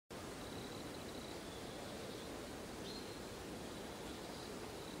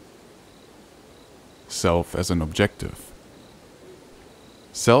Self as an objective.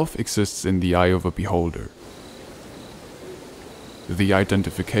 Self exists in the eye of a beholder. The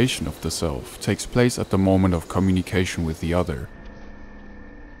identification of the self takes place at the moment of communication with the other.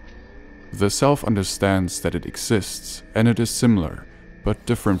 The self understands that it exists and it is similar, but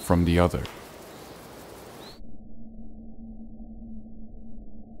different from the other.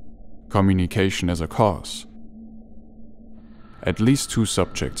 Communication as a cause. At least two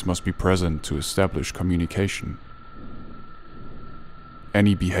subjects must be present to establish communication.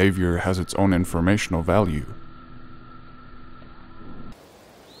 Any behavior has its own informational value.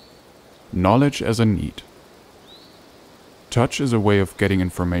 Knowledge as a need. Touch is a way of getting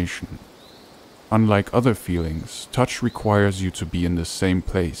information. Unlike other feelings, touch requires you to be in the same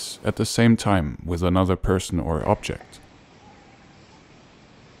place at the same time with another person or object.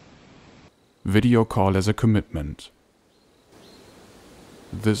 Video call as a commitment.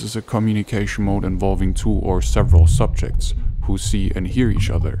 This is a communication mode involving two or several subjects who see and hear each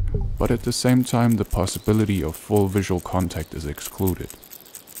other, but at the same time the possibility of full visual contact is excluded.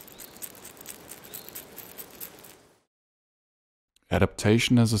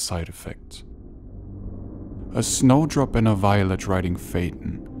 Adaptation as a side effect. A snowdrop in a violet riding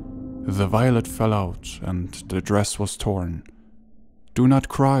Phaeton. The violet fell out and the dress was torn. Do not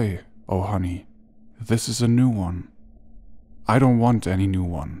cry, oh honey, this is a new one. I don't want any new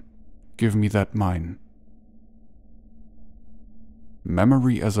one. Give me that mine.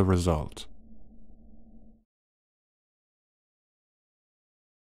 Memory as a result.